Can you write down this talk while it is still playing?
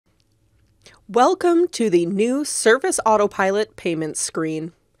Welcome to the new Service Autopilot payment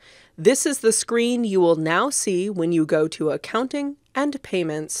screen. This is the screen you will now see when you go to Accounting and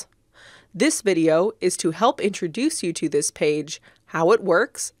Payments. This video is to help introduce you to this page, how it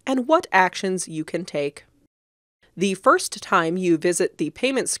works, and what actions you can take. The first time you visit the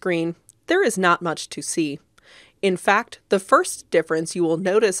payment screen, there is not much to see. In fact, the first difference you will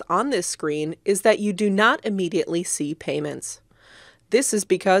notice on this screen is that you do not immediately see payments. This is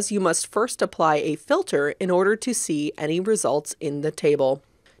because you must first apply a filter in order to see any results in the table.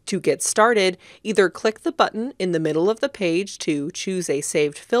 To get started, either click the button in the middle of the page to choose a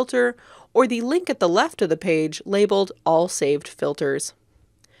saved filter, or the link at the left of the page labeled All Saved Filters.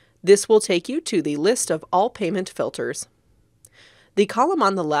 This will take you to the list of all payment filters. The column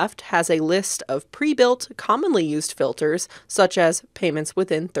on the left has a list of pre-built, commonly used filters, such as payments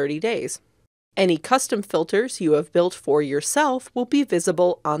within 30 days. Any custom filters you have built for yourself will be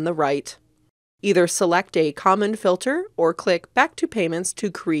visible on the right. Either select a common filter or click Back to Payments to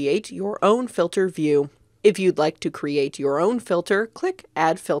create your own filter view. If you'd like to create your own filter, click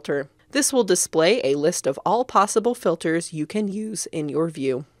Add Filter. This will display a list of all possible filters you can use in your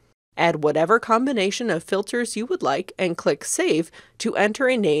view. Add whatever combination of filters you would like and click Save to enter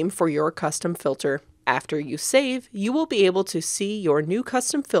a name for your custom filter. After you save, you will be able to see your new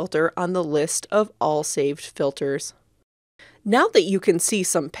custom filter on the list of all saved filters. Now that you can see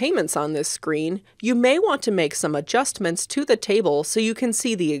some payments on this screen, you may want to make some adjustments to the table so you can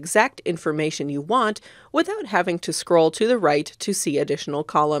see the exact information you want without having to scroll to the right to see additional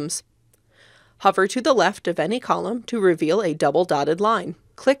columns. Hover to the left of any column to reveal a double dotted line.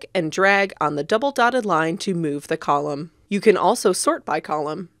 Click and drag on the double dotted line to move the column. You can also sort by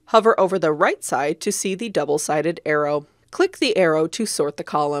column. Hover over the right side to see the double-sided arrow. Click the arrow to sort the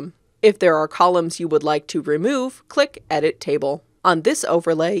column. If there are columns you would like to remove, click Edit Table. On this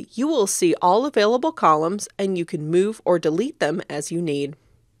overlay, you will see all available columns and you can move or delete them as you need.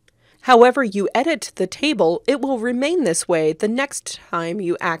 However you edit the table, it will remain this way the next time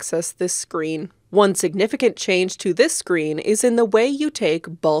you access this screen. One significant change to this screen is in the way you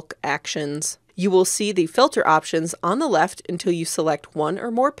take bulk actions. You will see the filter options on the left until you select one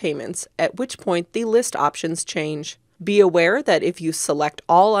or more payments, at which point the list options change. Be aware that if you select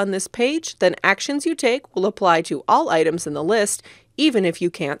all on this page, then actions you take will apply to all items in the list, even if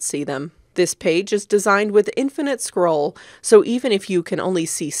you can't see them. This page is designed with infinite scroll, so even if you can only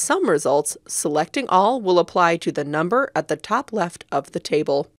see some results, selecting all will apply to the number at the top left of the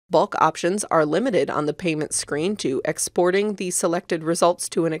table. Bulk options are limited on the payment screen to exporting the selected results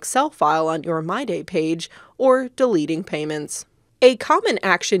to an Excel file on your My Day page or deleting payments. A common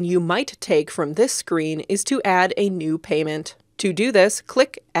action you might take from this screen is to add a new payment. To do this,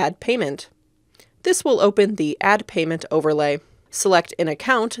 click Add Payment. This will open the Add Payment overlay. Select an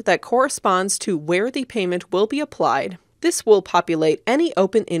account that corresponds to where the payment will be applied. This will populate any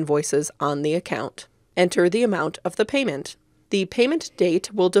open invoices on the account. Enter the amount of the payment. The payment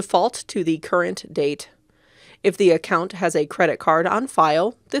date will default to the current date. If the account has a credit card on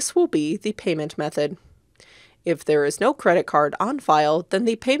file, this will be the payment method. If there is no credit card on file, then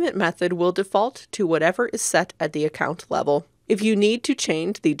the payment method will default to whatever is set at the account level. If you need to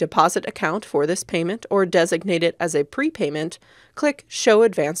change the deposit account for this payment or designate it as a prepayment, click Show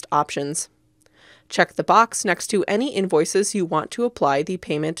Advanced Options. Check the box next to any invoices you want to apply the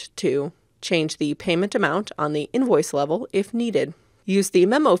payment to. Change the payment amount on the invoice level if needed. Use the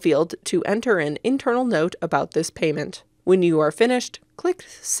memo field to enter an internal note about this payment. When you are finished, click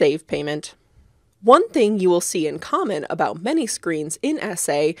Save Payment. One thing you will see in common about many screens in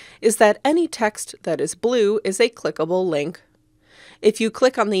SA is that any text that is blue is a clickable link. If you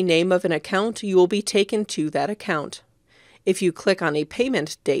click on the name of an account, you will be taken to that account. If you click on a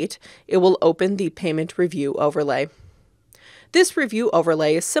payment date, it will open the Payment Review overlay. This review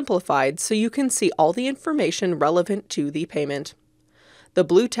overlay is simplified so you can see all the information relevant to the payment. The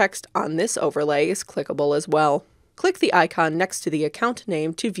blue text on this overlay is clickable as well. Click the icon next to the account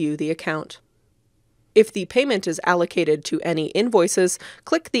name to view the account. If the payment is allocated to any invoices,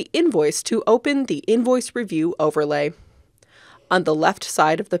 click the invoice to open the Invoice Review overlay. On the left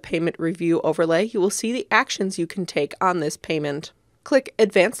side of the Payment Review overlay, you will see the actions you can take on this payment. Click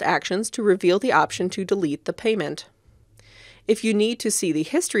Advanced Actions to reveal the option to delete the payment. If you need to see the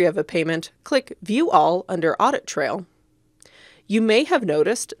history of a payment, click View All under Audit Trail. You may have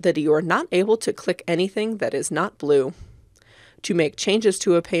noticed that you are not able to click anything that is not blue. To make changes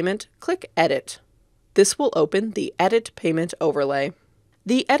to a payment, click Edit. This will open the Edit Payment overlay.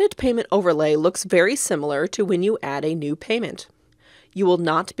 The Edit Payment overlay looks very similar to when you add a new payment. You will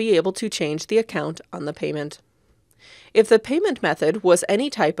not be able to change the account on the payment. If the payment method was any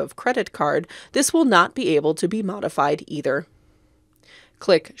type of credit card, this will not be able to be modified either.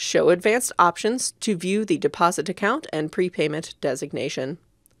 Click Show Advanced Options to view the deposit account and prepayment designation.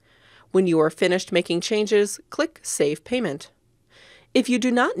 When you are finished making changes, click Save Payment. If you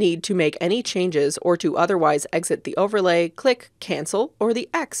do not need to make any changes or to otherwise exit the overlay, click Cancel or the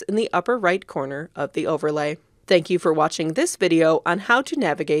X in the upper right corner of the overlay. Thank you for watching this video on how to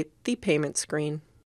navigate the payment screen.